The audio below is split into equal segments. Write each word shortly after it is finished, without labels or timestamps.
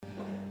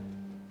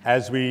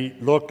As we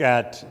look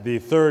at the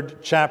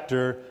third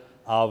chapter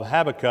of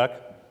Habakkuk,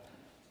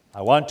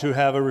 I want to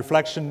have a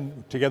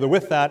reflection together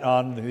with that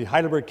on the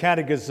Heidelberg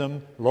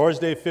Catechism, Lord's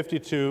Day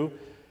 52,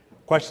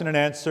 question and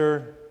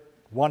answer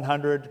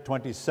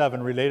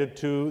 127, related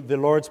to the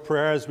Lord's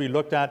Prayer, as we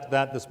looked at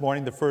that this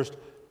morning, the first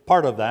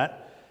part of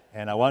that.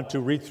 And I want to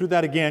read through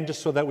that again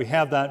just so that we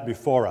have that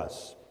before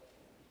us.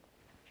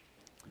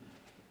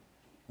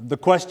 The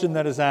question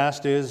that is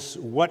asked is,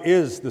 what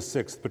is the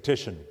sixth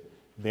petition?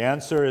 The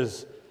answer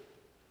is,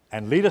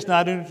 and lead us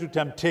not into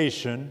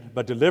temptation,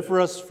 but deliver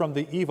us from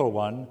the evil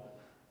one.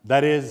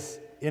 That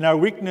is, in our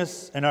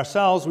weakness in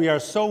ourselves, we are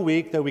so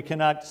weak that we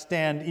cannot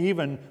stand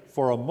even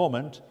for a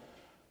moment.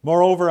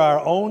 Moreover, our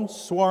own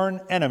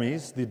sworn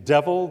enemies, the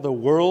devil, the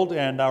world,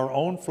 and our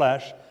own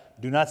flesh,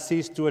 do not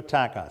cease to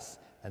attack us.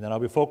 And then I'll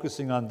be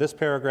focusing on this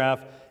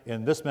paragraph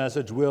in this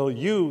message. Will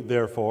you,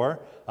 therefore,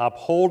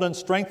 uphold and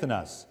strengthen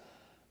us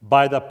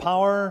by the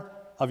power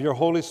of your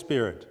Holy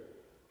Spirit,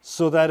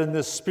 so that in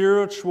this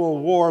spiritual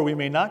war we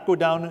may not go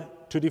down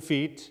to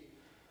defeat,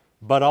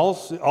 but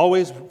also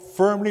always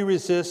firmly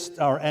resist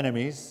our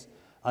enemies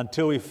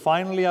until we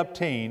finally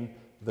obtain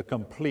the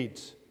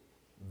complete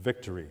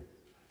victory.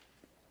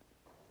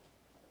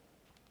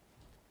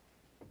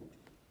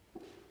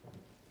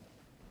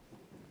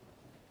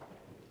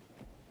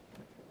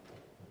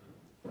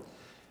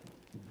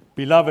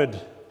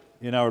 Beloved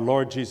in our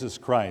Lord Jesus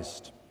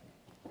Christ,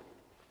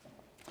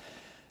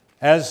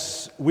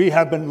 as we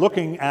have been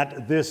looking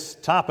at this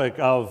topic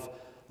of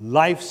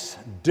life's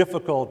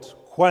difficult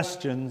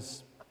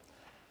questions,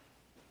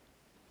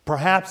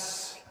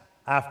 perhaps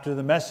after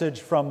the message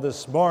from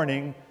this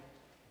morning,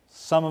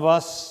 some of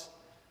us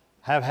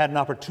have had an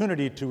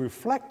opportunity to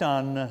reflect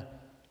on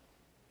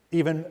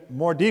even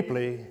more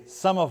deeply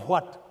some of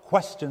what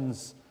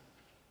questions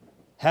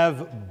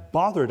have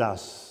bothered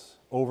us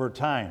over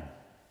time.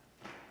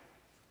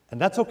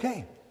 And that's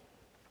okay,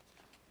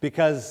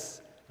 because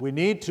we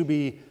need to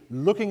be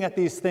looking at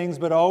these things,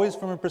 but always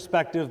from a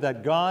perspective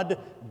that God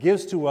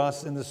gives to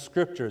us in the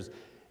Scriptures.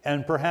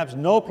 And perhaps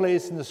no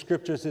place in the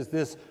Scriptures is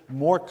this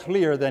more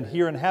clear than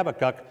here in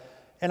Habakkuk.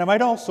 And I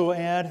might also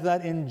add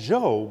that in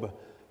Job,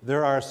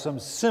 there are some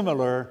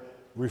similar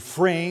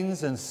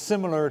refrains and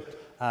similar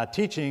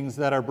teachings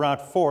that are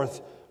brought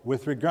forth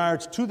with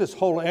regards to this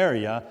whole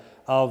area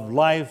of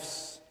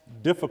life's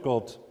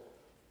difficult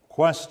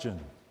question.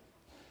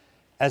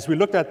 As we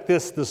looked at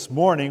this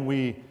morning,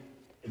 we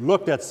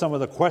looked at some of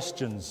the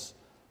questions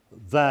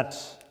that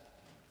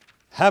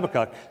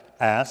Habakkuk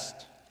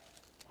asked,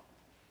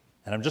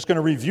 and I'm just going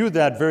to review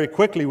that very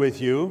quickly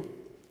with you.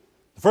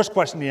 The first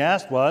question he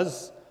asked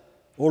was,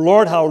 O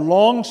Lord, how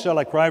long shall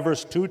I cry,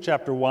 verse 2,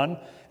 chapter 1,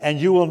 and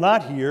you will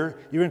not hear,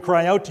 even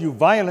cry out to you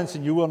violence,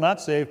 and you will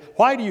not save?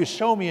 Why do you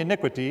show me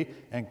iniquity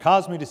and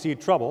cause me to see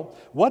trouble?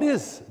 What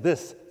is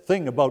this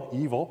thing about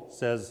evil,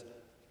 says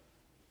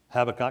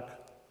Habakkuk?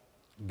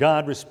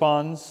 God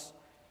responds,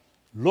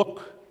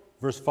 look,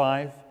 verse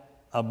 5,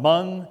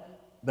 among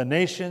the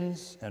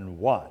nations and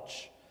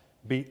watch.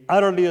 Be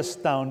utterly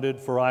astounded,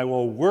 for I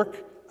will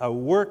work a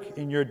work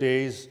in your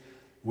days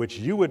which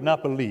you would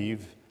not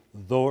believe,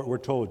 though it were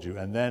told you.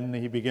 And then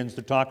he begins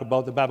to talk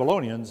about the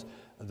Babylonians,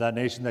 that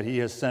nation that he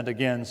has sent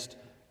against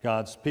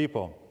God's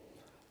people.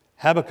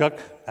 Habakkuk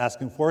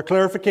asking for a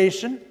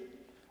clarification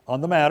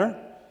on the matter.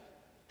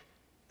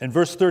 In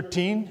verse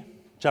 13,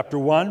 Chapter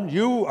 1,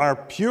 you are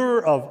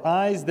pure of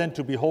eyes then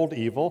to behold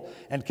evil,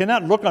 and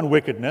cannot look on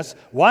wickedness.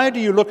 Why do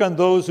you look on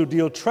those who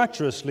deal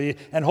treacherously,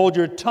 and hold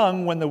your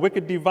tongue when the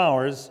wicked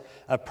devours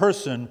a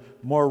person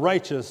more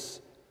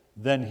righteous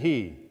than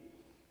he?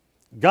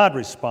 God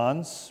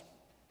responds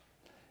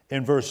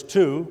in verse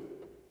 2,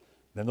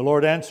 then the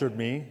Lord answered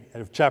me,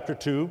 of chapter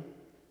 2,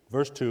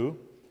 verse 2,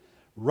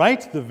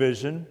 write the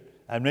vision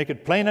and make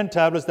it plain on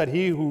tablets, that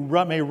he who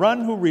may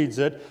run who reads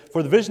it,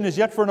 for the vision is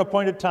yet for an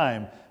appointed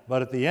time.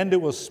 But at the end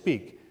it will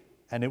speak,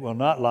 and it will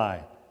not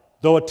lie.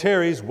 Though it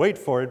tarries, wait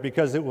for it,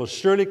 because it will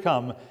surely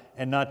come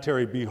and not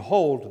tarry.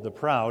 Behold the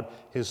proud,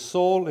 his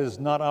soul is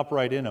not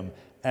upright in him,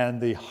 and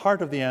the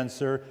heart of the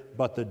answer,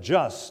 but the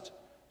just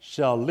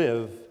shall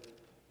live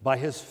by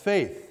his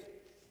faith.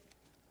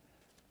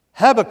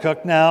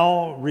 Habakkuk,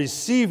 now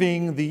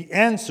receiving the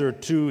answer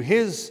to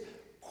his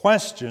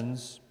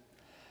questions,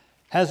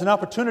 has an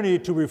opportunity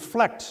to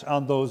reflect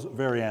on those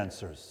very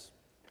answers.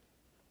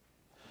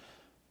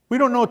 We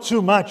don't know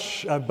too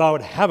much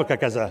about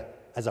Habakkuk as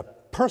a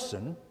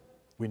person.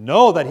 We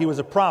know that he was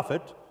a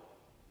prophet.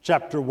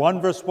 Chapter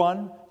 1, verse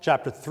 1,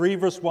 chapter 3,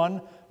 verse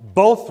 1,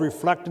 both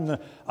reflect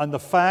on the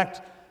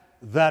fact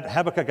that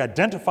Habakkuk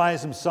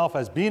identifies himself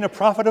as being a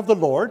prophet of the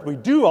Lord. We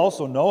do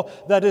also know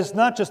that it's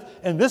not just,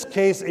 in this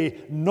case, a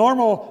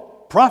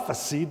normal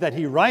prophecy that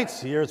he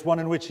writes here. It's one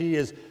in which he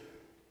is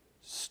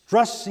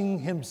stressing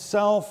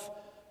himself,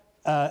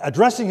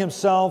 addressing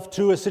himself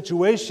to a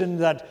situation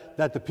that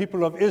the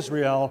people of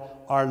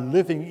Israel are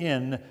living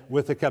in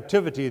with the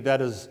captivity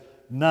that is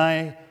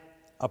nigh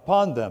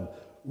upon them.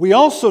 We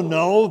also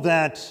know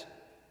that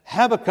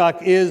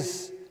Habakkuk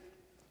is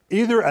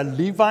either a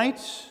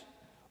Levite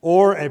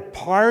or a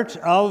part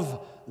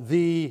of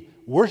the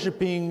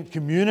worshiping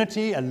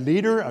community, a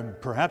leader,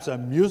 perhaps a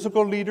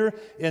musical leader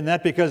in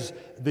that, because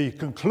the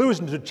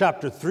conclusion to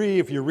chapter 3,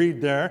 if you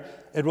read there,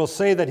 it will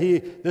say that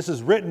this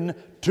is written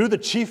to the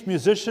chief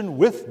musician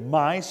with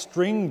my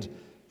stringed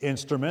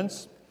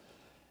instruments.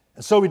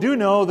 So we do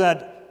know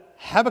that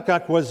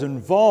Habakkuk was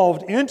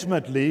involved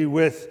intimately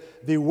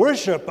with the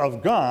worship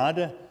of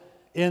God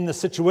in the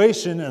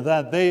situation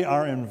that they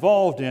are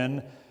involved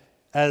in,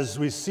 as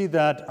we see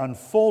that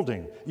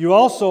unfolding. You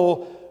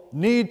also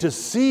need to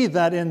see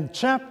that in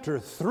chapter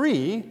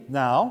 3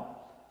 now,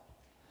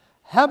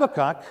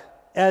 Habakkuk,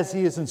 as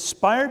he is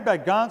inspired by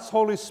God's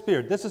Holy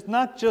Spirit, this is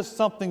not just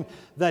something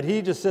that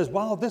he just says,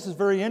 wow, this is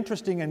very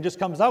interesting, and just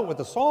comes out with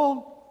a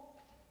song.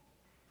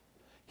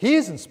 He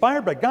is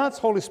inspired by God's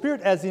Holy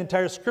Spirit, as the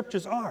entire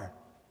Scriptures are,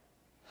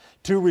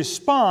 to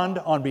respond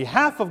on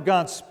behalf of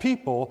God's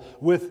people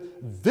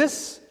with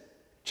this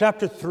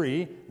chapter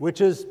 3,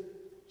 which is,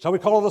 shall we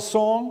call it a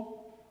song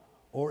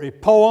or a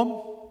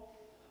poem,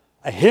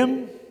 a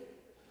hymn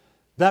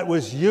that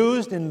was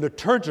used in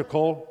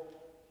liturgical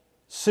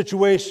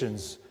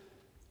situations.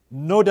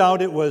 No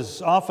doubt it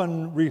was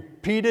often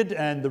repeated,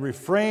 and the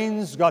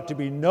refrains got to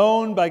be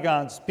known by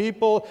God's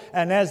people.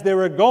 And as they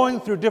were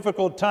going through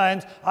difficult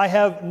times, I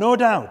have no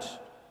doubt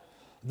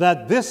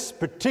that this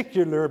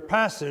particular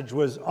passage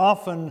was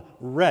often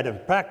read. In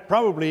fact,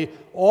 probably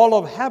all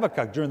of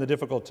Habakkuk during the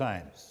difficult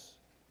times.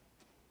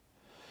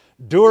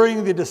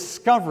 During the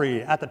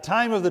discovery, at the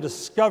time of the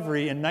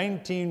discovery in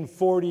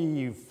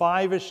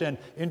 1945-ish and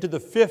into the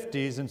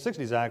 50s and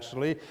 60s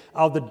actually,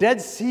 of the Dead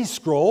Sea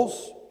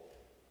Scrolls,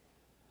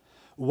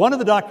 one of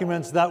the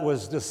documents that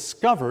was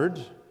discovered,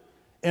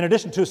 in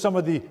addition to some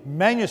of the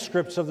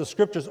manuscripts of the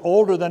Scriptures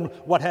older than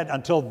what had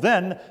until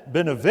then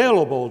been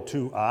available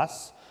to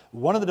us,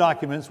 one of the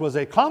documents was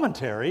a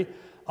commentary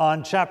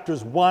on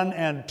chapters 1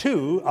 and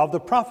 2 of the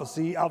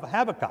prophecy of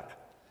Habakkuk.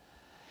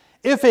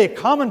 If a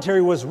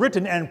commentary was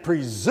written and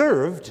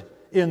preserved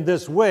in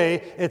this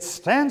way, it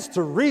stands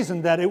to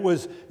reason that it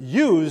was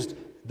used,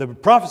 the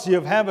prophecy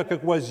of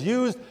Habakkuk was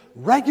used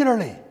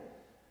regularly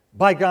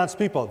by God's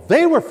people.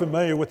 They were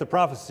familiar with the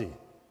prophecy.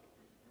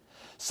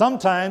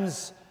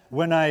 Sometimes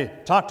when I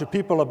talk to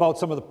people about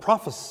some of the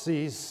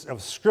prophecies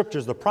of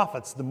Scriptures, the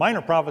prophets, the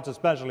minor prophets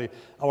especially,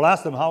 I will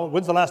ask them,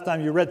 when's the last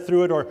time you read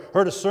through it or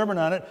heard a sermon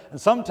on it? And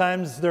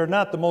sometimes they're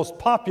not the most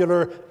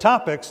popular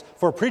topics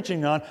for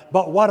preaching on,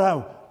 but what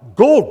a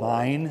gold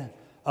mine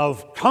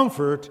of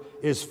comfort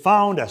is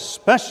found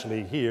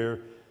especially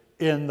here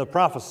in the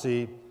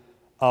prophecy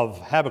of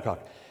Habakkuk.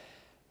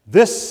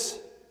 This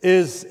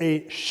is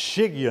a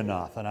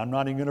Shigionoth, and I'm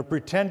not even going to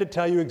pretend to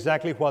tell you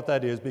exactly what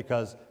that is,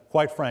 because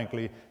quite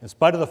frankly, in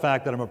spite of the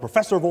fact that I'm a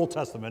professor of Old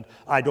Testament,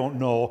 I don't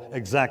know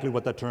exactly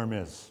what that term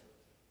is.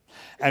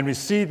 And we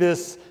see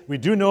this, we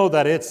do know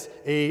that it's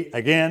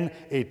again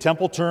a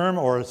temple term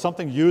or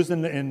something used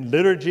in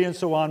liturgy and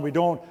so on. We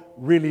don't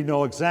really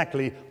know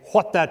exactly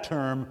what that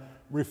term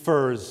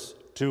refers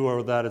to,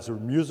 or that it's a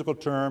musical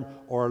term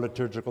or a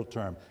liturgical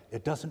term.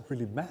 It doesn't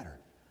really matter.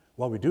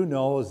 What we do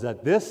know is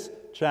that this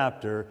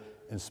chapter,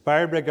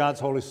 inspired by God's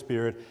Holy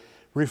Spirit,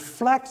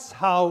 reflects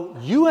how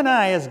you and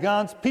I, as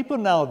God's people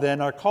now then,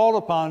 are called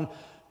upon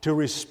to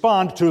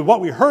respond to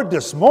what we heard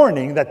this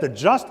morning, that the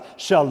just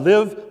shall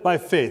live by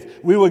faith.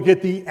 We will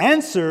get the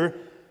answer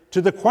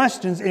to the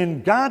questions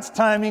in God's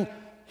timing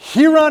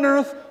here on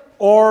earth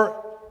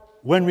or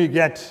when we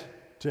get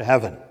to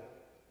heaven.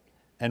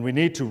 And we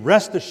need to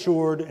rest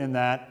assured in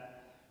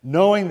that,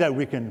 knowing that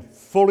we can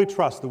fully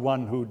trust the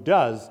one who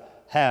does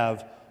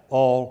have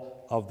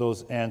all of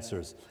those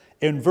answers.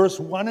 In verse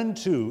 1 and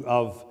 2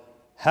 of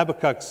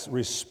Habakkuk's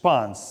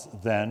response,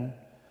 then,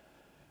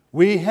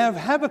 we have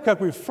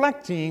Habakkuk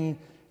reflecting,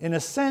 in a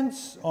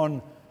sense,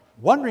 on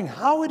wondering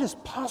how it is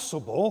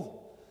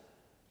possible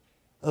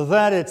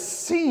that it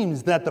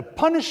seems that the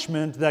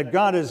punishment that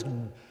God is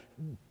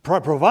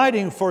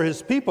providing for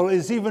his people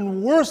is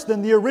even worse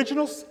than the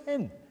original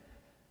sin.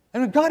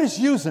 And God is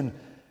using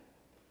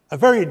a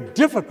very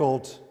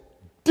difficult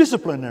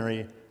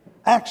disciplinary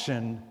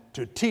action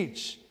to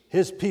teach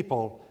his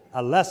people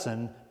a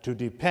lesson to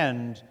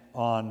depend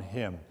on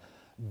him.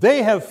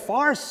 They have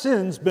far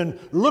since been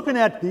looking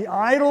at the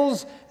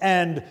idols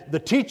and the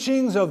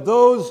teachings of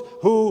those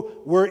who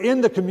were in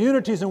the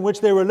communities in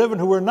which they were living,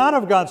 who were not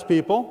of God's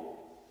people,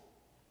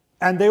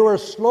 and they were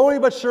slowly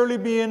but surely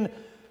being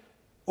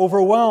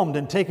overwhelmed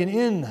and taken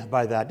in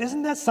by that.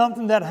 Isn't that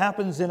something that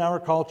happens in our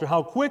culture?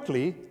 How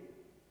quickly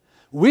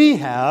we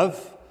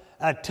have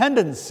a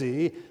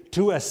tendency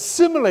to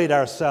assimilate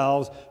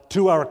ourselves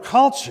to our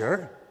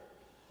culture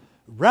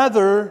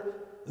rather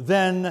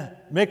than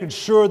making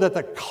sure that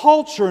the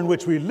culture in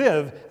which we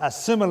live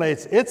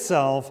assimilates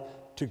itself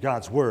to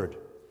God's Word.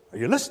 Are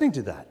you listening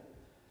to that?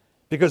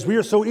 Because we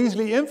are so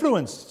easily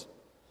influenced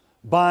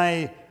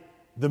by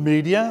the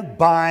media,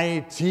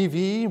 by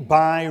TV,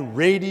 by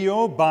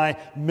radio, by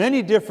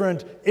many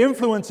different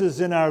influences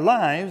in our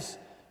lives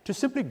to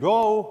simply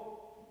go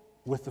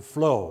with the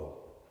flow,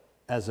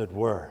 as it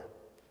were.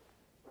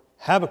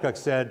 Habakkuk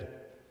said,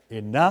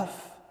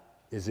 enough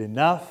is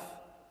enough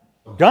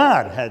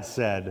God had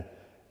said,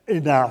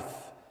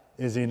 enough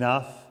is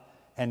enough,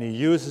 and he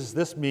uses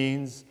this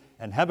means,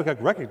 and Habakkuk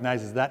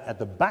recognizes that at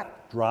the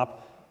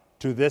backdrop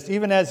to this,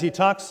 even as he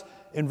talks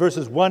in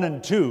verses 1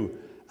 and 2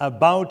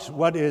 about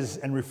what is,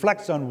 and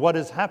reflects on what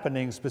is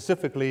happening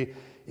specifically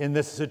in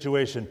this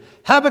situation.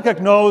 Habakkuk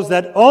knows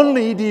that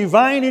only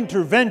divine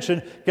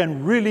intervention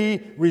can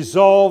really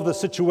resolve the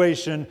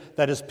situation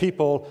that his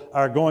people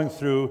are going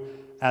through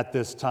at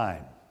this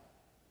time.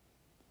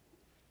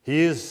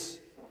 He is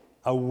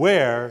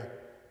aware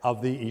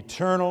of the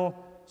eternal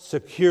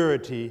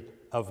security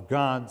of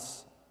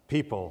God's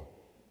people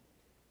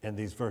in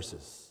these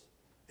verses.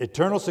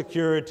 Eternal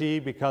security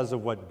because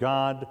of what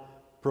God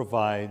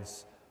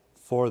provides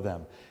for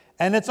them.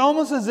 And it's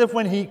almost as if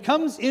when he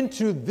comes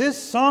into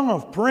this song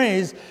of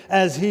praise,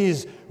 as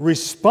he's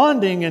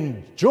responding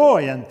in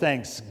joy and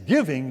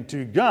thanksgiving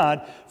to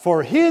God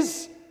for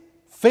his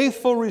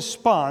faithful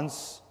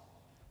response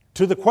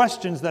to the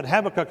questions that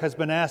Habakkuk has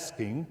been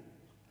asking,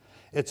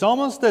 it's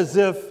almost as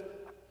if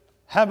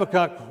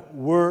Habakkuk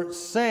were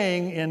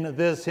saying in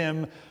this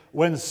hymn,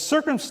 when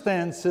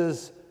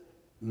circumstances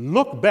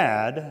look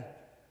bad,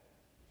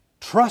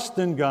 trust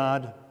in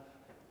God,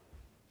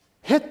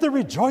 hit the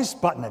rejoice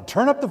button and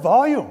turn up the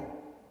volume,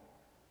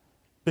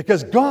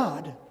 because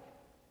God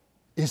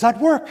is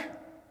at work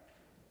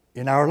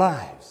in our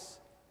lives.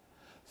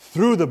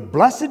 Through the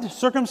blessed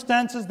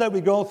circumstances that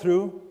we go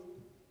through,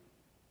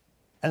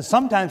 and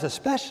sometimes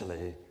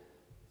especially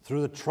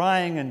through the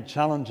trying and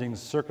challenging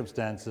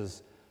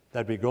circumstances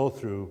that we go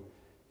through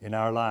in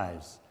our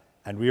lives.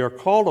 And we are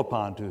called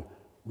upon to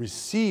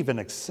receive and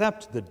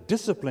accept the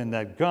discipline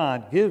that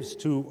God gives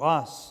to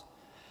us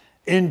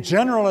in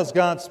general as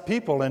God's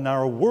people in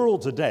our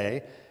world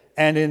today,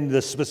 and in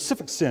the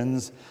specific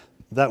sins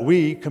that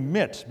we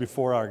commit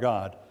before our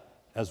God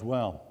as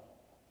well.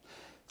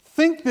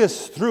 Think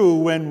this through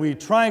when we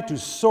try to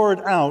sort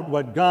out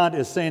what God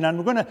is saying.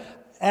 I'm going to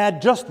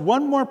add just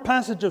one more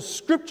passage of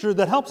Scripture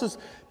that helps us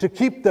to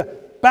keep the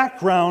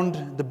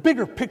background, the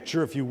bigger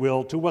picture, if you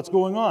will, to what's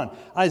going on.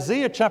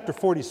 Isaiah chapter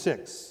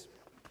 46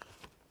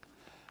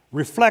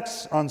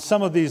 reflects on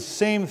some of these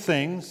same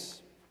things.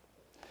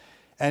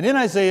 And in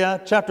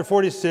Isaiah chapter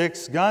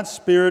 46, God's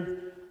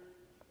Spirit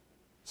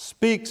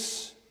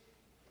speaks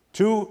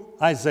to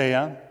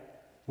Isaiah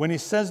when he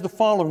says the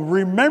following,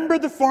 "Remember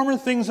the former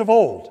things of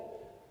old,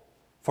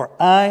 for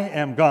I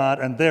am God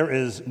and there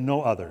is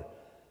no other.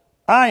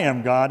 I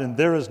am God and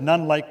there is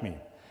none like me,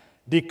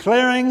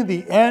 declaring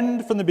the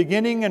end from the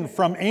beginning and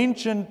from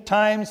ancient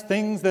times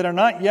things that are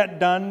not yet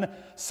done,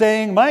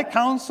 saying, my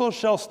counsel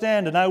shall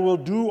stand and I will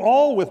do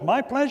all with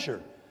my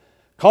pleasure,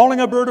 calling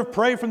a bird of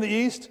prey from the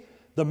east,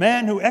 the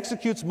man who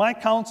executes my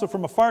counsel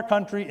from a far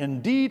country.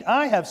 Indeed,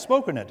 I have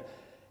spoken it.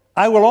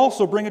 I will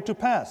also bring it to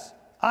pass.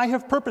 I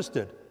have purposed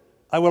it.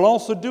 I will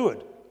also do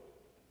it."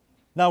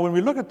 Now, when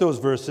we look at those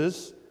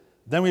verses,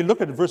 then we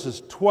look at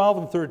verses 12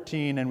 and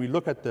 13, and we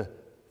look at the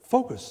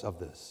focus of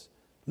this.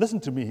 Listen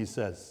to me, he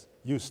says,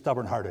 "you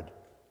stubborn-hearted."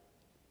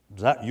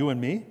 Is that you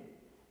and me?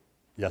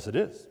 Yes, it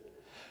is.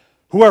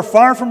 "Who are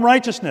far from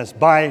righteousness."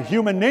 By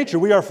human nature,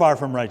 we are far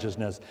from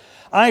righteousness.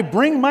 "I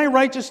bring my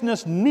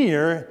righteousness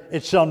near,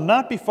 it shall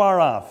not be far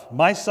off.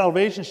 My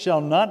salvation shall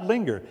not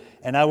linger,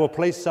 and I will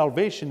place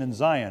salvation in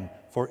Zion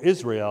for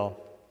Israel,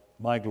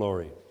 my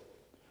glory."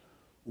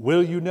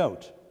 Will you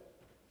note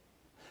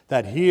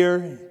that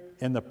here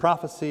in the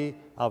prophecy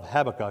of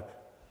Habakkuk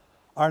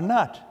are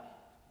not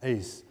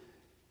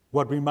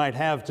what we might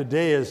have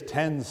today as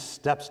 10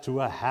 steps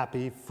to a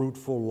happy,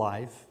 fruitful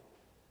life?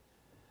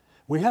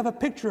 We have a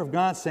picture of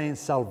God saying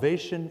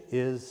salvation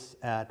is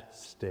at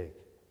stake.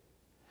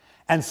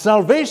 And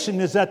salvation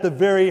is at the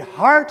very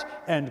heart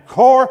and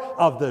core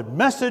of the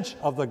message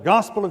of the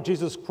gospel of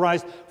Jesus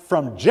Christ,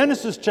 from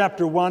Genesis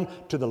chapter 1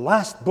 to the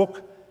last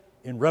book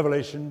in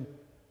Revelation,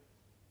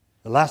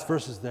 the last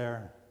verses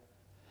there.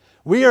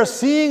 We are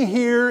seeing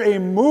here a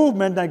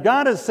movement that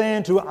God is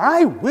saying to,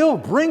 I will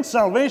bring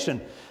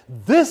salvation.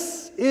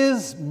 This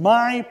is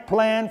my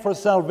plan for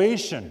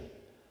salvation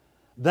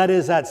that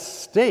is at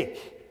stake,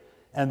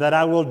 and that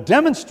I will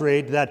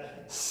demonstrate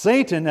that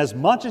Satan, as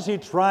much as he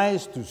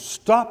tries to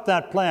stop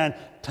that plan,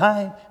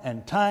 time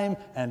and time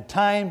and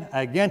time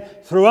again,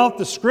 throughout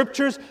the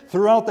Scriptures,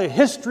 throughout the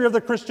history of the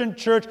Christian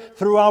church,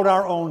 throughout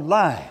our own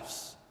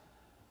lives,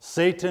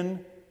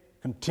 Satan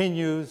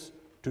continues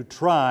to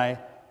try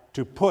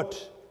to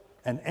put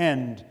an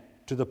end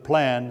to the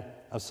plan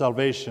of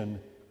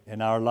salvation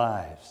in our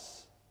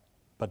lives.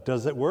 But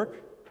does it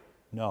work?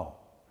 No.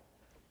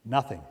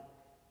 Nothing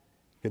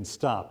can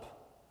stop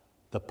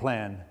the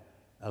plan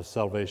of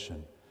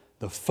salvation.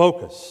 The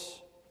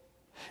focus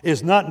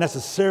is not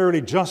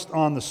necessarily just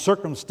on the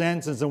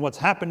circumstances and what's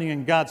happening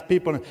in God's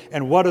people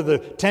and what are the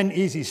 10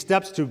 easy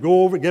steps to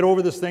get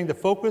over this thing. The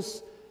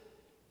focus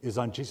is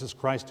on Jesus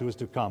Christ who is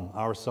to come,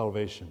 our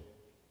salvation.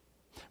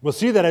 We'll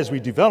see that as we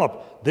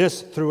develop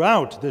this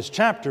throughout this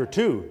chapter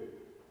too.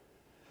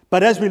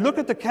 But as we look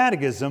at the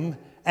Catechism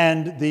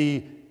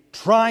and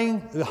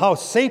how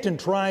Satan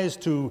tries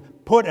to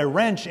put a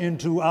wrench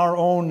into our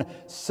own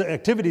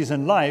activities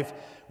in life,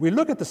 we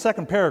look at the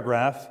second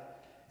paragraph,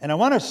 and I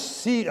want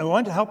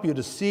to help you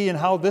to see and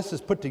how this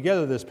is put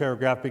together, this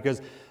paragraph,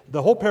 because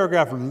the whole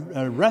paragraph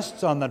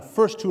rests on that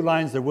first two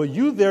lines there. Will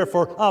you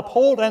therefore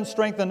uphold and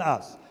strengthen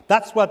us?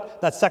 That's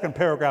what that second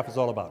paragraph is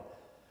all about.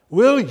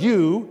 Will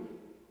you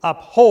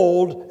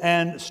uphold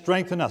and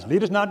strengthen us?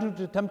 Lead us not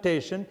into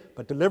temptation,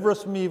 but deliver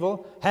us from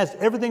evil. Has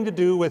everything to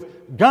do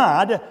with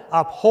God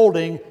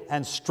upholding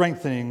and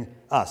strengthening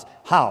us.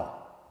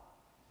 How?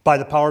 By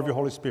the power of your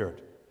Holy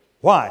Spirit.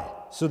 Why?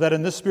 So that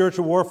in this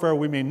spiritual warfare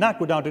we may not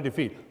go down to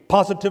defeat.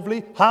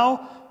 Positively,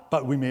 how?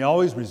 But we may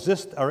always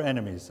resist our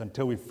enemies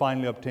until we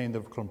finally obtain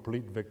the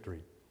complete victory.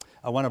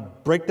 I want to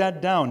break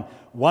that down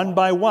one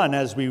by one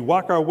as we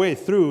walk our way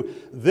through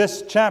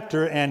this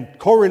chapter and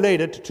correlate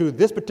it to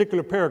this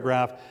particular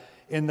paragraph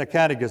in the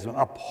Catechism.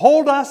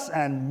 Uphold us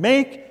and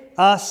make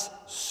us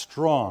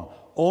strong.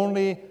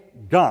 Only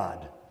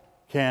God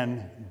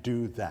can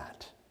do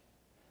that.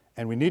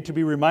 And we need to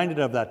be reminded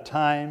of that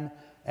time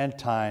and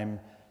time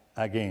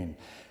again.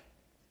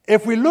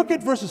 If we look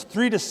at verses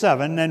 3 to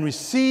 7 and we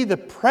see the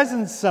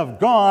presence of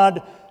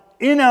God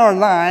in our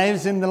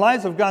lives, in the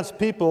lives of God's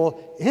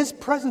people, His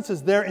presence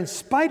is there in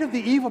spite of the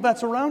evil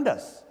that's around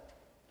us.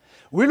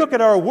 We look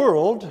at our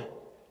world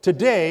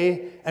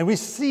today and we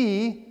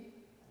see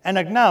and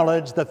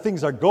acknowledge that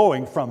things are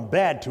going from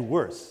bad to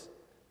worse.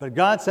 But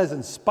God says,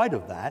 in spite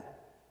of that,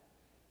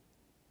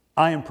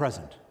 I am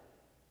present.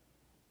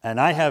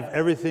 And I have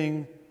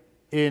everything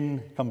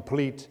in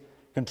complete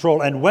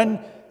control. And when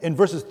in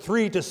verses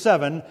 3 to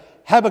 7,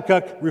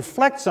 Habakkuk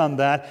reflects on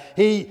that,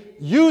 he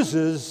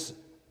uses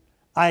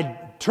a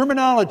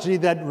terminology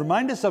that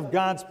reminds us of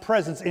God's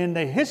presence in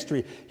the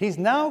history. He's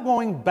now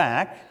going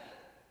back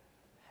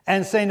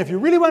and saying, if you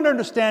really want to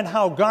understand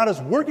how God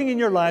is working in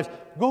your lives,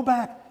 go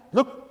back,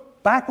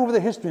 look back over the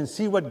history and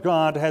see what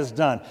God has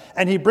done.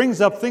 And he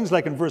brings up things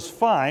like in verse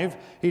 5,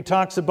 he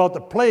talks about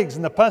the plagues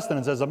and the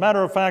pestilence. As a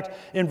matter of fact,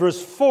 in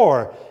verse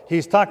 4,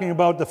 he's talking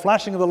about the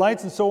flashing of the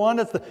lights and so on.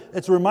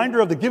 It's a reminder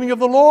of the giving of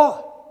the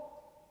law.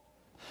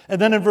 And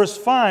then in verse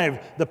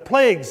 5, the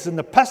plagues and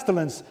the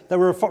pestilence that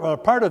were a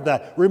part of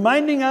that,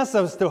 reminding us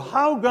as to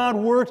how God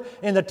worked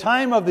in the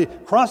time of the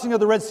crossing of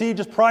the Red Sea,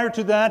 just prior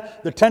to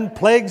that, the 10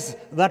 plagues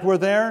that were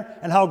there,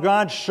 and how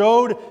God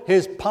showed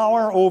His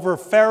power over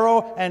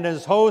Pharaoh and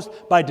his host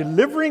by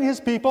delivering His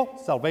people,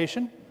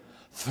 salvation,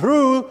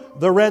 through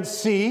the Red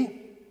Sea.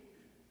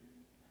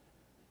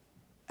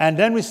 And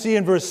then we see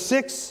in verse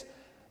 6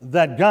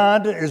 that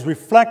God is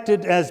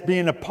reflected as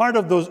being a part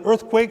of those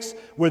earthquakes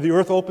where the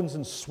earth opens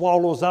and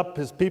swallows up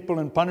His people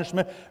in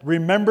punishment.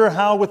 Remember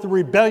how with the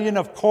rebellion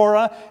of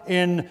Korah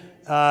in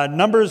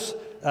Numbers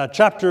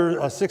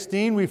chapter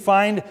 16, we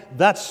find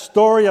that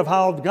story of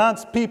how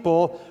God's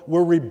people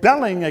were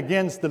rebelling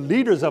against the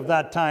leaders of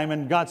that time,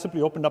 and God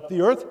simply opened up the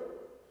earth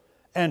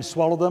and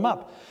swallowed them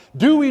up.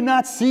 Do we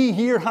not see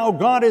here how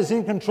God is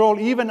in control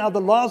even of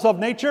the laws of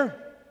nature?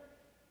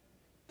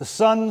 The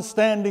sun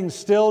standing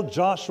still,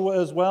 Joshua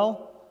as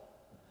well,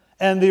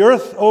 and the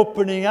earth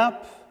opening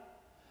up,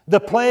 the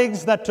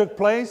plagues that took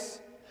place.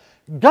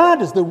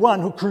 God is the one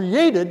who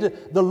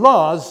created the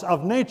laws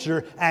of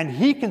nature, and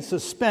He can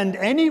suspend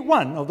any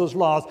one of those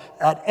laws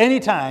at any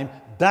time.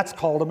 That's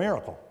called a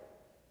miracle.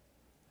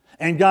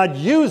 And God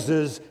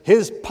uses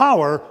His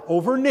power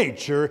over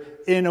nature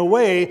in a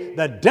way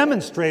that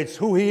demonstrates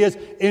who He is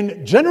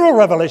in general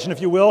revelation, if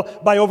you will,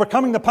 by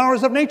overcoming the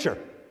powers of nature.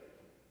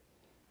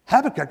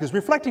 Habakkuk is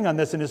reflecting on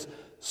this in his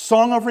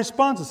song of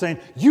response and saying,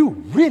 you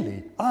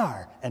really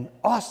are an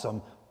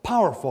awesome,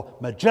 powerful,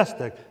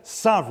 majestic,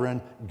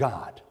 sovereign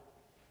God.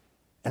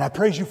 And I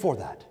praise you for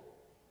that.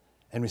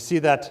 And we see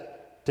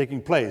that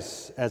taking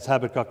place as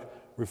Habakkuk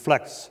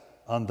reflects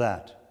on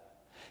that.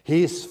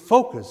 His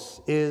focus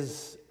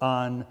is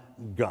on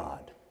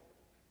God,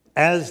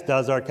 as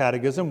does our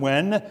catechism.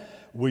 When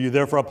will you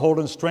therefore uphold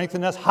and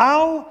strengthen us?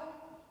 How?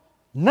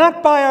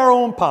 Not by our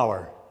own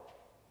power.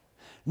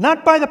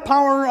 Not by the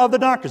power of the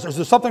doctors. Is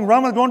there something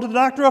wrong with going to the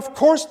doctor? Of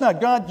course not.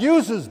 God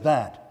uses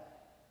that.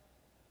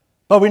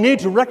 But we need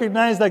to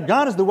recognize that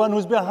God is the one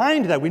who's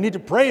behind that. We need to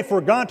pray for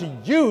God to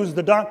use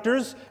the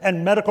doctors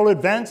and medical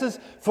advances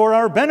for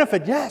our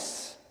benefit.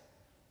 Yes.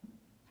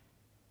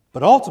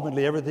 But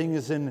ultimately, everything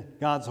is in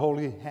God's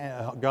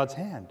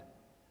hand.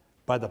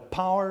 By the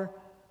power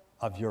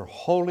of your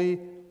Holy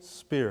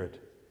Spirit.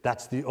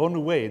 That's the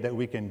only way that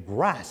we can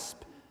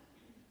grasp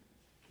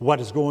what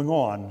is going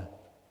on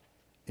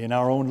in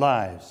our own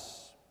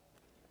lives.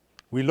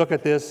 We look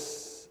at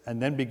this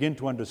and then begin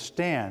to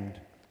understand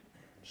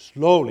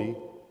slowly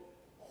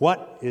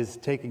what is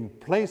taking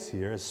place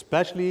here,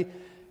 especially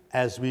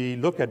as we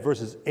look at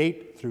verses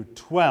 8 through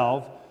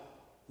 12,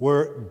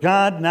 where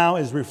God now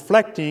is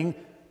reflecting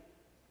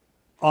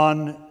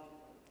on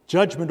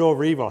judgment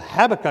over evil.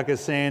 Habakkuk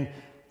is saying,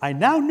 I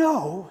now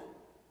know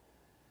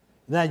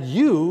that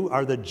you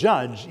are the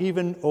judge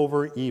even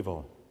over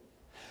evil.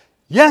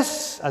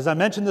 Yes, as I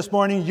mentioned this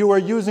morning, you are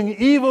using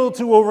evil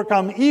to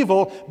overcome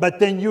evil, but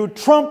then you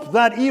trump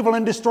that evil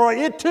and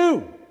destroy it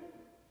too.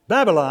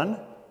 Babylon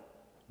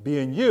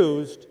being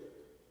used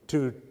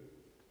to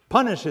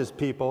punish His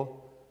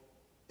people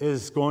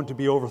is going to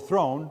be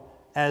overthrown,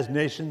 as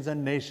nations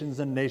and nations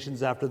and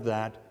nations after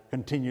that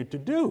continue to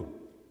do.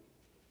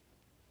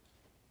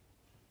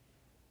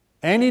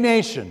 Any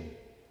nation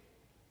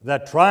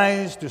that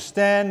tries to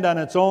stand on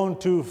its own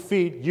 2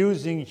 feet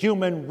using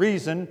human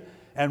reason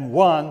and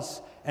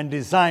wants and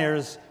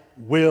desires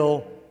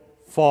will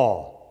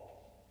fall.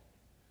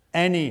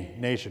 Any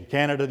nation,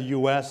 Canada, the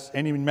U.S.,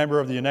 any member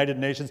of the United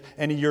Nations,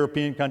 any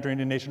European country,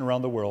 any nation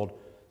around the world,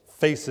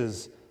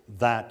 faces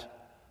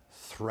that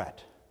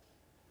threat.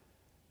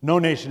 No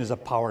nation is a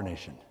power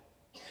nation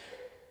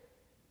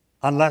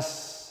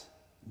unless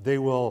they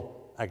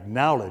will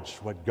acknowledge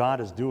what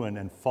God is doing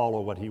and follow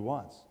what He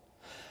wants.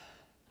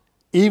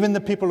 Even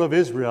the people of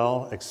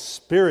Israel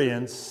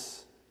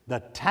experience the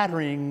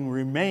tattering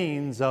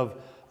remains of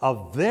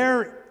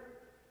their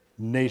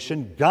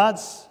nation,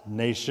 God's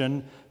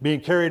nation, being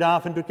carried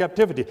off into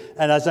captivity.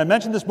 And as I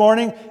mentioned this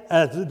morning,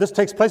 this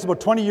takes place about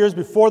 20 years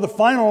before the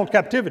final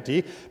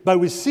captivity, but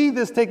we see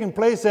this taking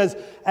place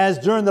as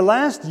during the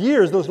last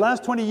years, those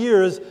last 20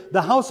 years,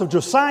 the house of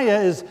Josiah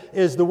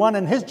is the one,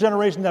 and his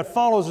generation that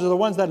follows are the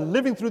ones that are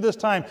living through this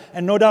time.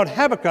 And no doubt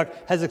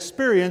Habakkuk has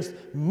experienced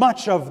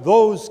much of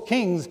those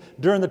kings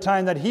during the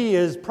time that he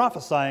is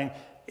prophesying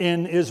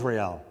in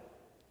Israel.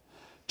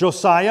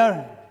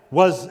 Josiah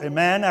was a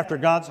man after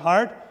God's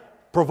heart,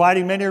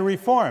 providing many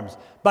reforms.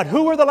 But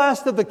who were the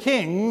last of the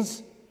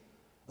kings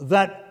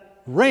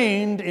that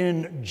reigned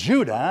in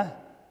Judah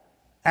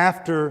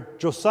after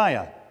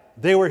Josiah?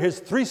 They were his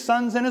 3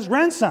 sons and his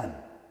grandson.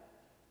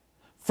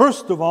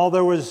 First of all,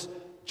 there was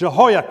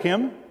Jehoahaz.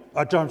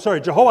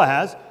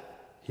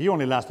 He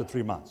only lasted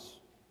 3 months.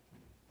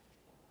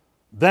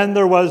 Then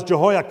there was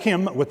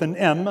Jehoiakim with an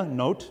M,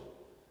 note,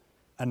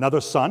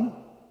 another son.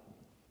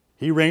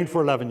 He reigned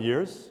for 11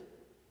 years.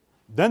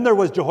 Then there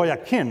was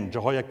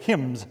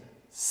Jehoiakim's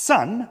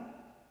son.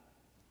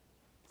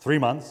 3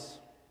 months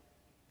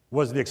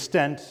was the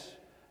extent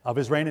of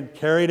his reign and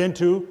carried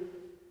into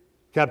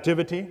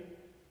captivity.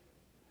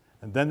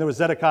 And then there was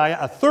Zedekiah,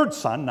 a 3rd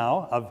son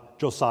now of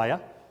Josiah,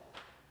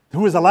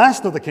 who was the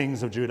last of the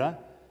kings of Judah,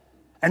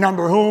 and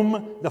under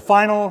whom the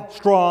final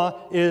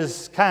straw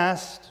is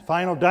cast,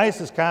 final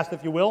dice is cast,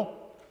 if you will,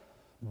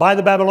 by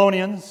the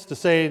Babylonians to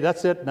say,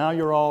 that's it, now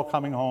you're all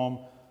coming home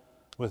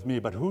with me.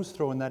 But who's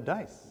throwing that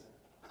dice?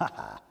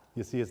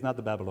 You see, it's not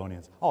the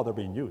Babylonians. Oh, they're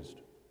being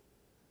used.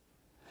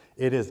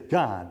 It is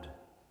God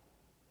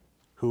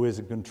who is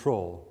in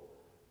control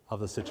of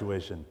the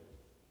situation.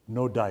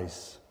 No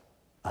dice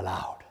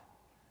allowed.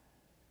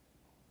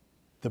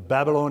 The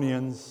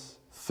Babylonians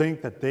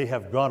think that they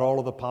have got all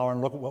of the power,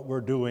 and look at what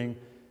we're doing.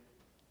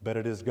 But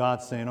it is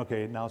God saying,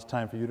 okay, now it's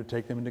time for you to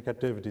take them into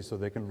captivity so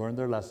they can learn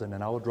their lesson,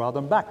 and I will draw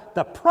them back.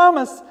 The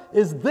promise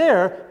is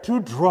there to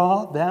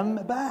draw them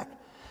back.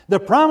 The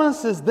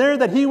promise is there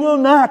that He will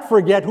not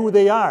forget who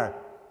they are.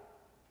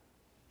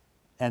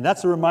 And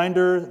that's a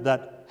reminder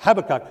that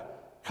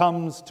Habakkuk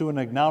comes to an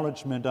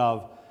acknowledgement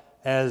of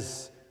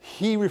as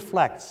he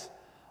reflects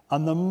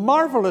on the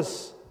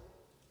marvelous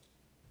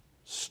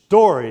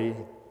story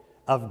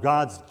of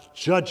God's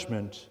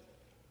judgment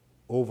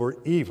over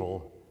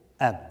evil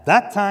at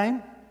that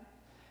time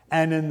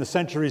and in the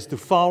centuries to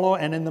follow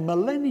and in the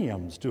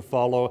millenniums to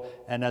follow,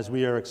 and as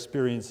we are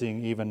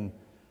experiencing even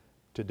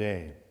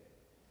today.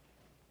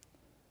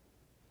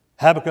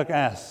 Habakkuk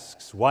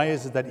asks, why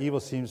is it that evil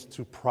seems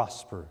to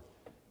prosper?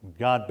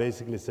 God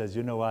basically says,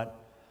 you know what?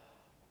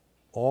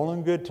 All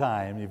in good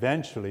time,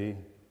 eventually,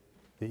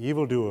 the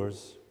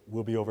evildoers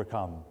will be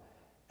overcome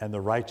and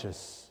the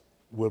righteous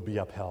will be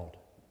upheld.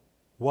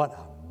 What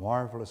a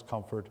marvelous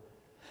comfort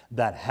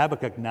that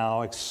Habakkuk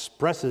now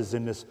expresses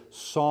in this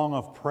song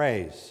of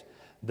praise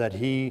that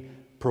he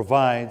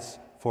provides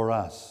for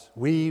us.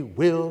 We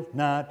will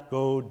not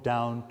go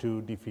down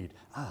to defeat.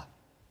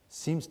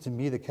 Seems to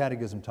me the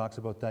Catechism talks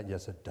about that.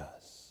 Yes, it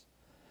does.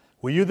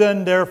 Will you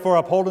then therefore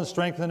uphold and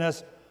strengthen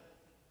us?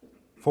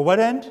 For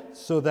what end?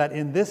 So that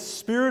in this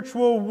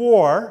spiritual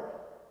war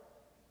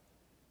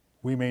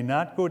we may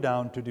not go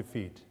down to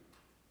defeat.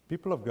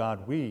 People of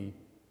God, we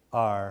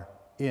are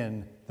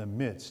in the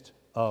midst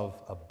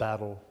of a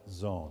battle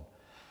zone.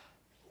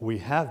 We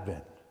have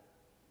been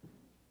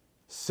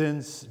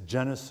since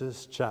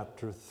Genesis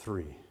chapter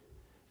 3,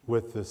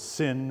 with the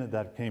sin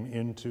that came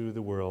into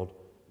the world,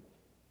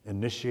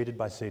 initiated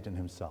by Satan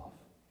himself.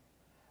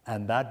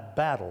 And that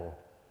battle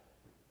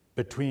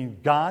between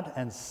God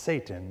and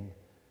Satan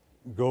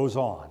goes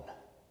on.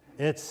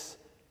 It's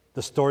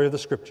the story of the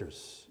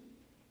Scriptures.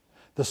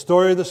 The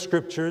story of the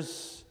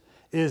Scriptures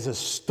is a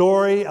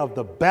story of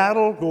the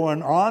battle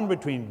going on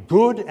between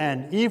good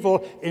and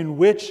evil, in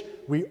which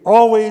we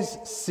always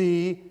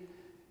see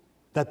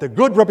that the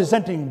good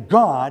representing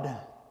God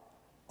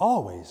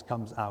always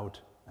comes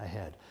out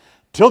ahead.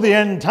 Till the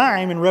end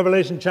time in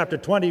Revelation chapter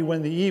 20,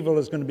 when the evil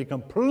is going to be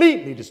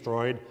completely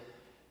destroyed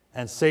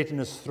and Satan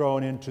is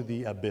thrown into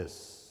the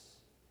abyss.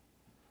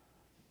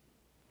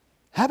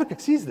 Habakkuk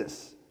sees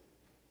this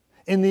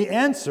in the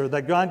answer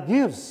that God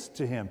gives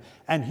to him.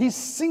 And he's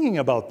singing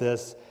about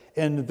this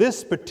in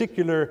this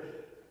particular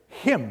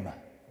hymn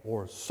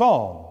or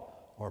psalm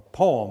or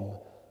poem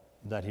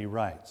that he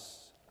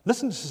writes.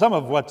 Listen to some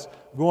of what's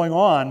going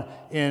on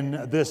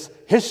in this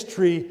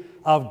history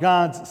of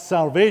God's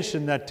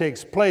salvation that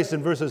takes place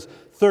in verses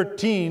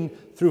 13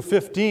 through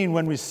 15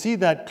 when we see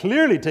that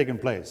clearly taking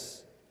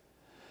place.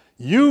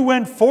 You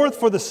went forth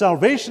for the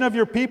salvation of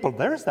your people.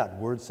 There's that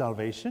word,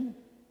 salvation.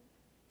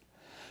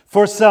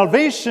 For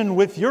salvation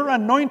with your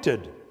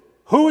anointed.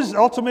 Who is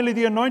ultimately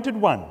the anointed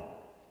one?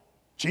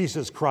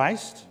 Jesus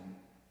Christ.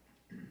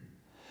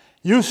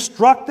 You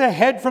struck the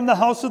head from the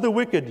house of the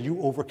wicked.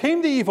 You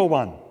overcame the evil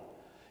one.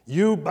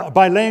 You,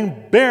 by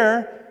laying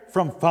bare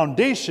from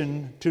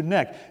foundation to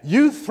neck,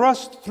 you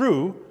thrust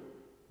through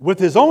with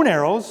his own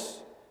arrows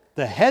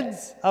the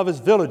heads of his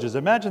villages.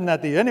 Imagine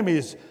that the enemy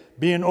is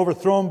being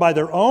overthrown by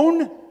their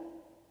own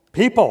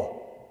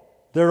people.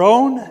 Their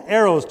own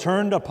arrows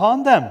turned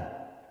upon them.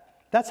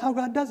 That's how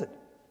God does it.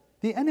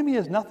 The enemy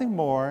is nothing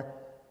more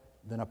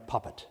than a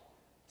puppet.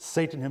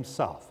 Satan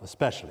himself,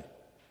 especially,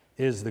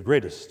 is the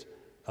greatest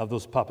of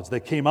those puppets. They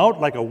came out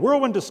like a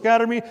whirlwind to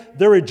scatter me.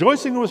 Their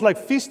rejoicing was like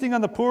feasting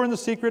on the poor in the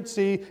secret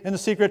sea. In the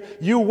secret,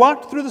 you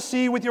walked through the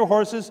sea with your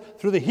horses,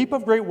 through the heap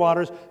of great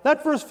waters.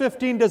 That verse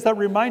 15, does that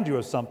remind you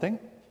of something?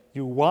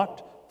 You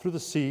walked through the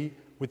sea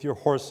with your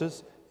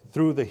horses,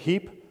 through the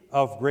heap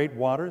of great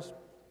waters.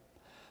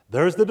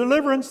 There's the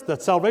deliverance,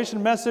 that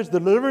salvation message, the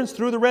deliverance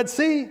through the Red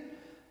Sea,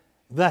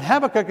 that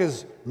Habakkuk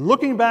is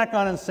looking back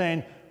on and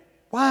saying,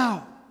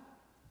 wow,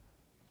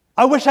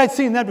 I wish I'd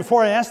seen that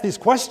before I asked these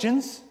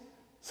questions,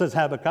 says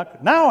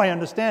Habakkuk. Now I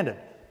understand it.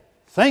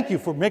 Thank you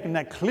for making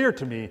that clear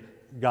to me,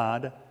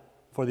 God,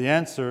 for the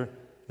answer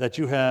that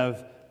you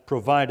have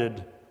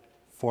provided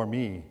for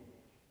me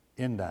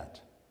in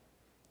that.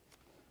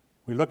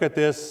 We look at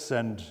this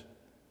and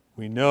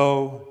we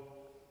know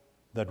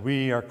that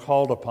we are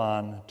called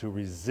upon to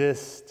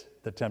resist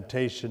the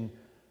temptation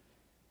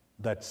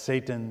that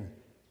Satan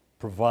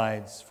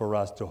provides for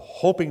us, to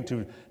hoping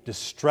to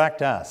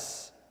distract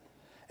us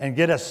and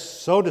get us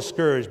so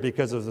discouraged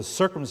because of the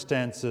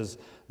circumstances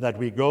that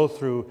we go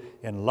through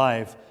in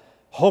life,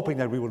 hoping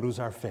that we will lose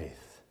our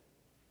faith.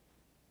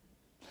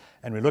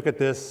 And we look at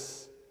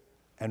this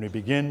and we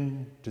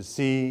begin to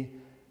see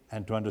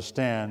and to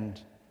understand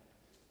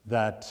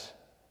that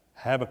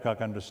Habakkuk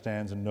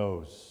understands and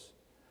knows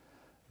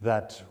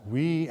that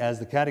we, as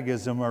the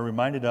Catechism, are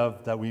reminded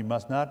of that we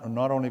must not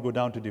only go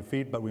down to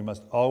defeat, but we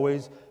must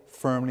always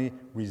firmly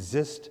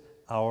resist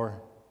our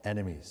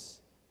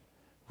enemies.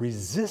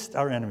 Resist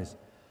our enemies.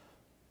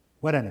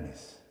 What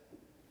enemies?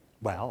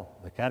 Well,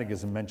 the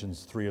Catechism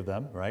mentions three of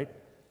them, right?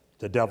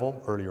 The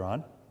devil, earlier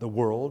on, the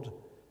world,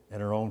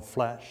 and our own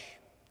flesh.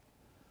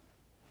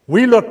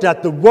 We looked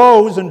at the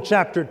woes in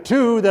chapter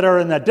 2 that are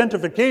an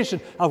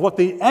identification of what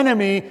the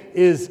enemy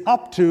is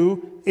up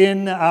to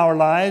in our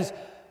lives.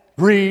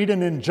 Greed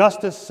and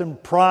injustice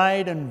and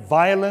pride and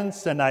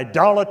violence and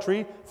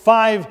idolatry.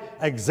 5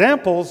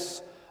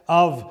 examples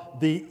of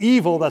the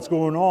evil that's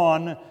going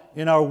on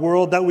in our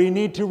world that we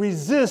need to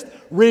resist.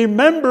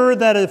 Remember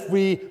that if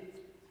we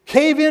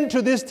cave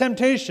into these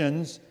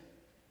temptations,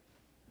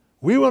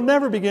 we will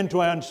never begin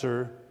to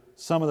answer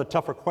some of the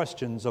tougher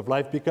questions of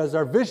life because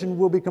our vision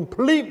will be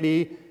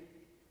completely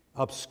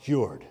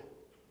obscured.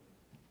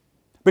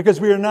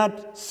 Because we are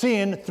not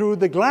seeing through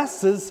the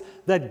glasses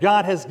that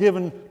God has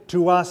given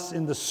to us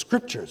in the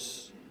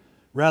Scriptures.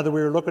 Rather,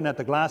 we are looking at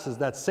the glasses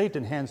that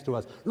Satan hands to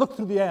us. Look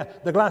through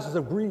the glasses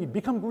of greed.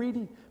 Become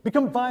greedy.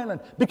 Become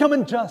violent. Become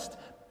unjust.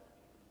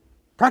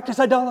 Practice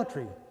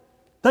idolatry.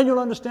 Then you'll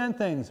understand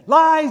things.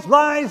 Lies,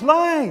 lies,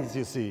 lies,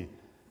 you see.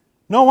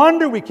 No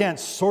wonder we can't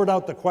sort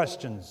out the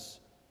questions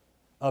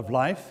of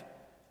life.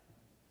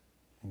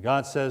 And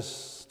God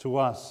says to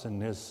us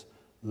in His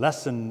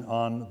lesson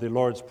on the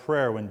Lord's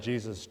Prayer, when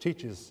Jesus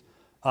teaches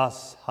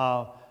us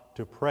how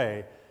to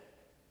pray,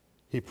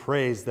 He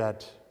prays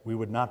that we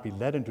would not be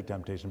led into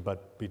temptation,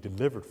 but be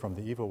delivered from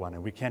the evil one.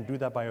 And we can't do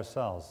that by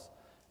ourselves,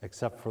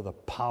 except for the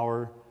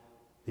power,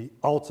 the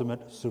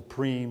ultimate,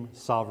 supreme,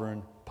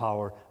 sovereign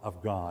power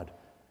of God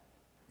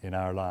in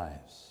our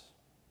lives.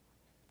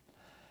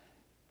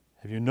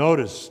 Have you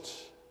noticed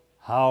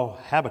how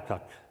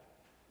Habakkuk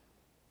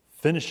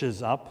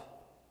finishes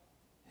up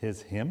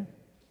his hymn?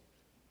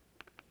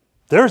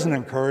 There's an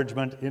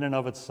encouragement in and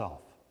of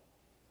itself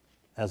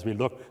as we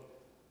look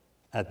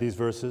at these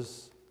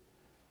verses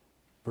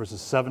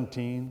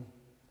 17,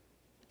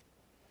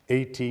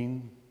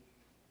 18,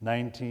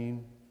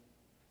 19.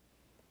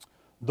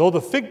 Though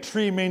the fig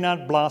tree may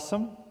not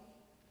blossom,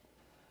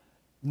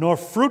 nor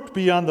fruit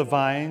be on the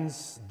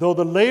vines, though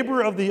the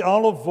labor of the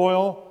olive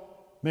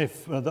may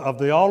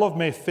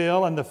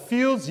fail, and the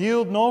fields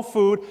yield no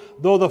food,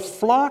 though the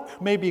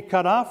flock may be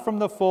cut off from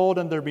the fold,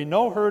 and there be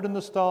no herd in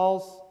the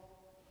stalls.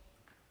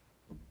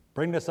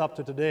 Bring this up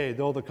to today.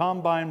 Though the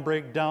combine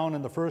break down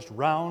in the first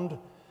round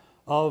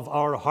of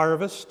our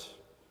harvest,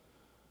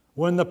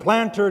 when the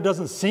planter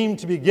doesn't seem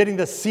to be getting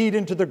the seed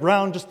into the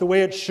ground just the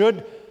way it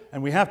should,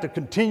 and we have to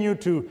continue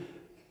to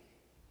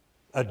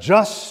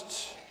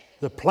adjust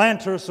the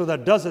planter so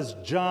that it does its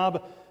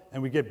job,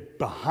 and we get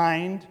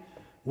behind.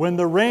 When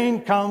the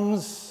rain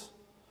comes,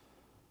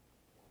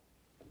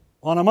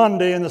 on a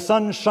Monday and the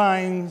sun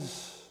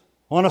shines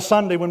on a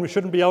Sunday when we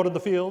shouldn't be out in the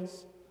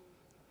fields,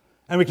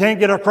 and we can't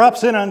get our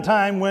crops in on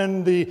time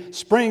when the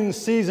spring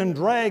season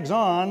drags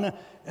on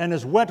and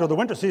is wet, or the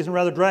winter season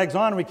rather drags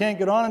on and we can't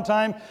get on in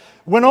time.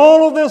 When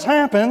all of this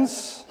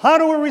happens, how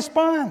do we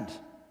respond?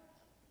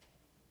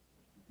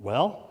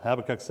 Well,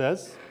 Habakkuk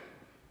says,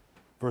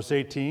 verse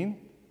 18,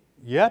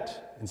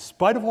 yet, in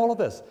spite of all of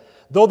this,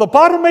 though the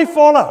bottom may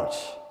fall out,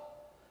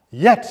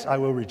 yet I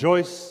will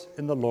rejoice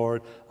in the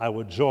Lord. I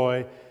will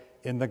joy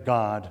in the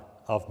God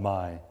of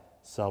my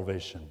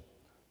salvation.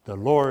 The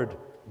Lord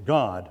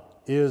God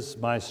is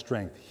my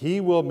strength.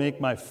 He will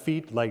make my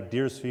feet like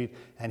deer's feet,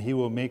 and he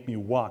will make me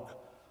walk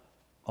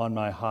on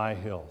my high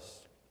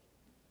hills.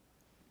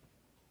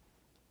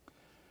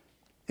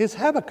 Is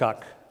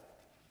Habakkuk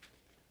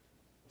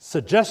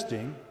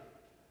suggesting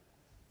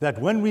that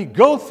when we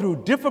go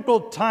through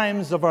difficult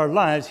times of our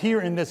lives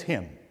here in this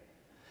hymn,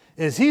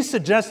 is he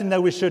suggesting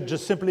that we should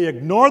just simply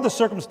ignore the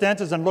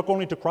circumstances and look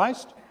only to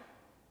Christ?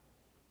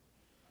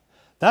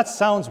 That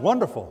sounds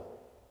wonderful,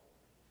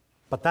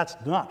 but that's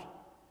not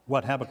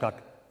what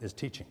Habakkuk is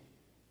teaching.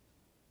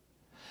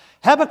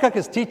 Habakkuk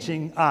is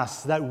teaching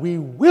us that we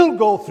will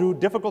go through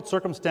difficult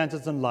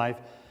circumstances in life,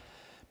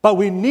 but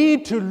we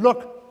need to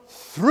look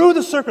through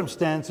the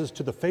circumstances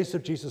to the face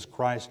of Jesus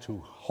Christ, who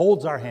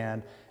holds our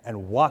hand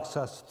and walks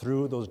us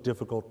through those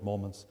difficult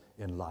moments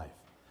in life.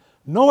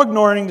 No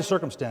ignoring the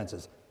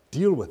circumstances.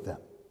 Deal with them,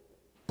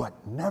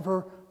 but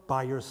never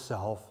by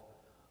yourself,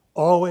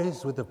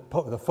 always with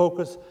the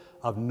focus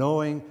of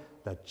knowing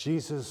that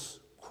Jesus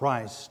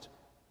Christ,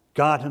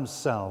 God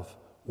himself,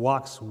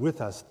 walks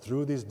with us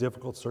through these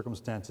difficult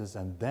circumstances,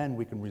 and then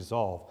we can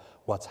resolve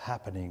what's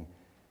happening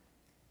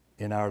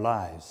in our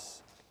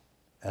lives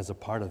as a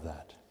part of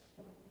that.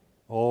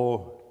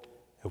 Oh,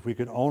 if we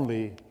could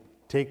only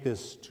take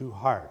this to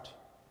heart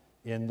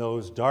in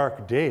those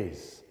dark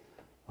days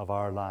of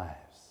our lives.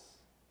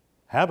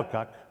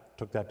 Habakkuk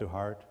took that to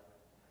heart,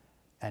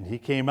 and he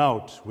came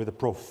out with a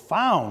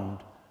profound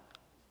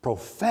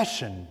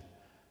profession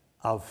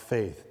of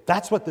faith.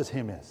 That's what this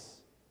hymn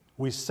is.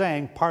 We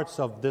sang parts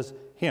of this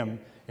hymn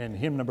in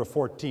hymn number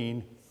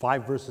 14,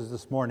 5 verses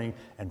this morning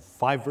and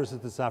 5 verses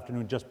this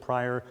afternoon, just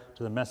prior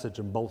to the message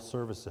in both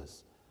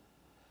services.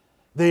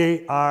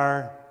 They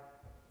are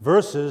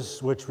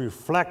verses which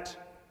reflect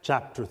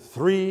chapter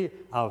 3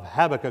 of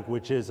Habakkuk,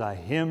 which is a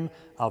hymn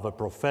of a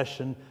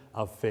profession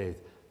of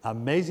faith.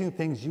 Amazing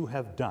things you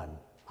have done.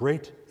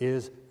 Great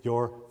is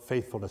your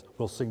faithfulness.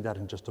 We'll sing that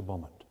in just a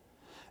moment.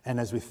 And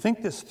as we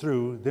think this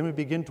through, then we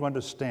begin to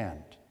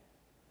understand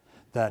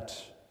that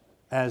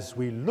as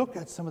we look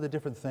at some of the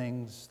different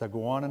things that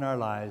go on in our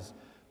lives,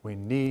 we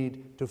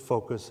need to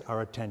focus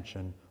our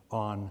attention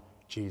on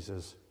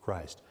Jesus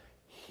Christ.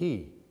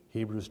 He,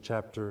 Hebrews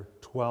chapter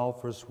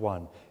 12, verse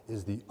 1,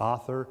 is the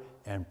author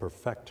and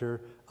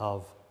perfecter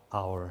of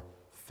our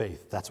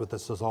faith. That's what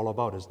this is all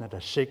about, isn't it? A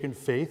shaken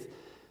faith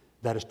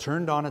that is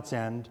turned on its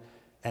end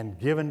and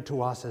given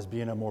to us as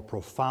being a more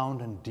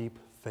profound and deep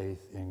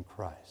faith in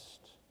Christ.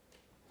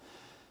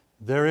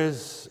 There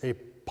is a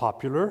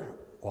popular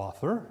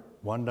author,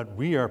 one that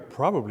we are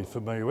probably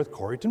familiar with,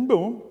 Corrie ten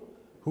Boom,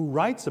 who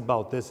writes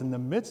about this in the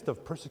midst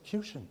of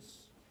persecutions.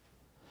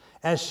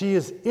 As she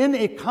is in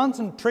a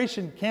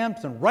concentration camp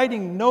and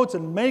writing notes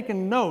and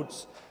making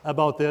notes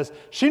about this,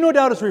 she no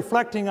doubt is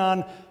reflecting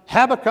on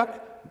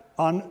Habakkuk,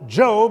 on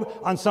Job,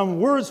 on some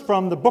words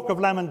from the book of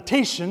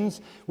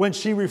Lamentations when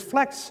she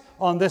reflects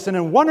on this. And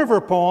in one of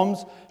her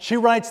poems, she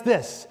writes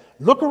this: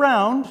 look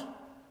around,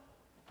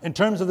 in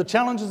terms of the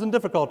challenges and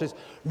difficulties,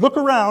 look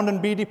around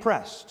and be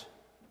depressed.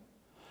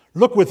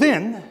 Look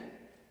within,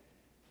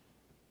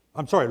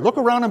 look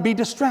around and be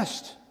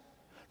distressed.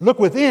 Look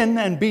within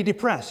and be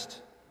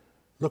depressed.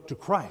 Look to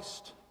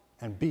Christ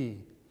and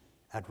be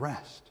at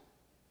rest.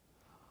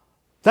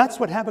 That's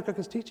what Habakkuk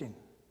is teaching.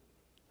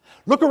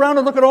 Look around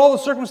and look at all the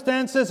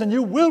circumstances, and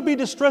you will be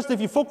distressed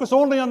if you focus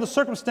only on the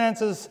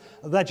circumstances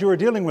that you are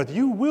dealing with.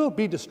 You will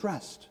be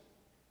distressed.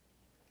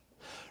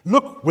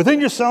 Look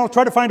within yourself,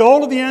 try to find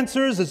all of the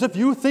answers as if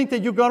you think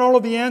that you've got all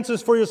of the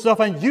answers for yourself,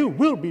 and you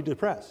will be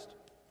depressed.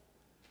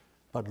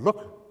 But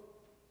look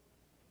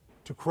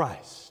to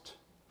Christ.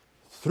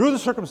 Through the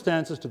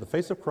circumstances, to the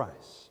face of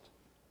Christ.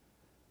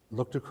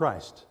 Look to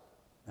Christ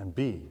and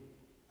be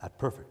at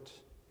perfect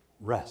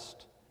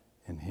rest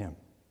in Him.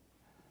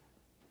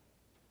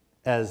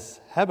 As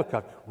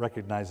Habakkuk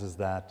recognizes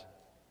that,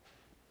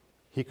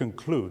 he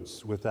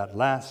concludes with that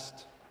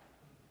last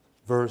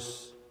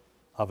verse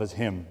of his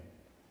hymn,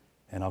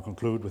 and I'll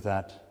conclude with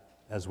that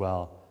as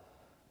well.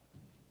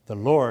 The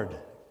Lord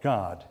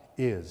God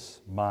is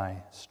my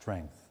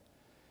strength.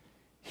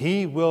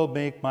 He will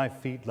make my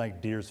feet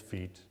like deer's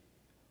feet,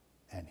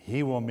 and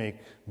He will make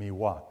me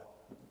walk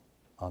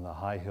on the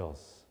high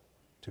hills.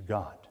 To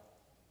God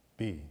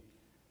be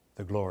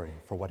the glory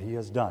for what He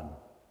has done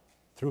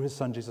through His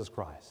Son Jesus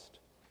Christ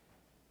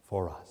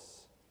for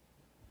us.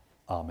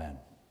 Amen.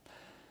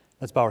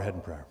 Let's bow our head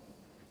in prayer.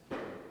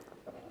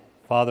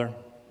 Father,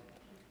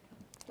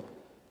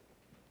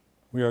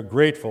 We are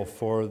grateful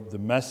for the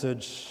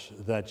message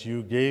that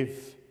you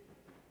gave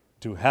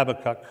to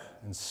Habakkuk,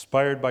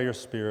 inspired by your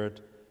Spirit,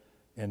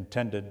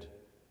 intended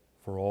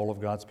for all of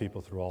God's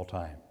people through all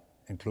time,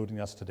 including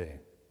us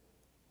today.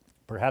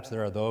 Perhaps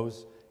there are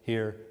those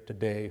here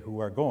today who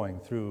are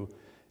going through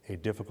a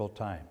difficult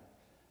time.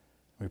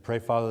 We pray,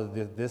 Father,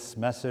 that this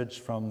message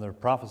from the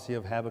prophecy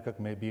of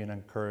Habakkuk may be an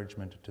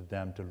encouragement to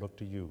them to look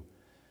to you,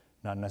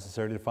 not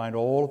necessarily to find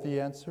all of the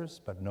answers,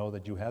 but know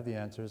that you have the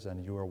answers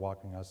and you are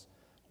walking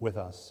with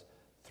us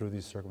through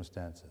these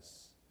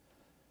circumstances.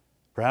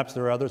 Perhaps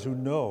there are others who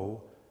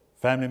know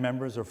family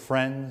members or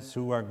friends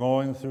who are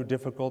going through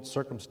difficult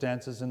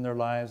circumstances in their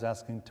lives,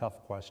 asking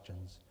tough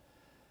questions.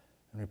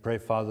 And we pray,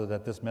 Father,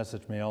 that this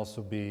message may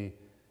also be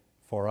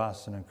for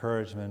us an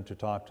encouragement to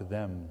talk to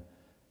them,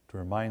 to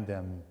remind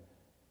them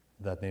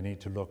that they need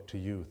to look to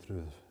you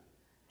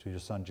to your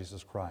Son,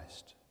 Jesus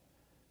Christ,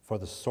 for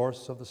the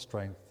source of the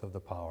strength of the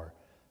power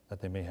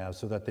that they may have,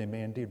 so that they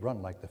may indeed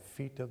run like the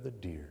feet of the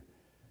deer,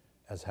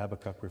 as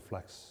Habakkuk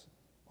reflects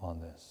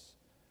on this.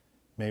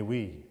 May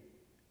we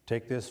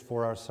take this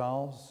for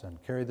ourselves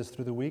and carry this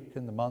through the week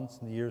and the months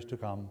and the years to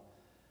come,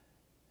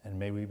 and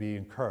may we be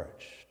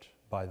encouraged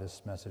by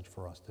this message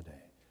for us today.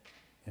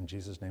 In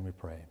Jesus' name we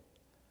pray.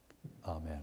 Amen.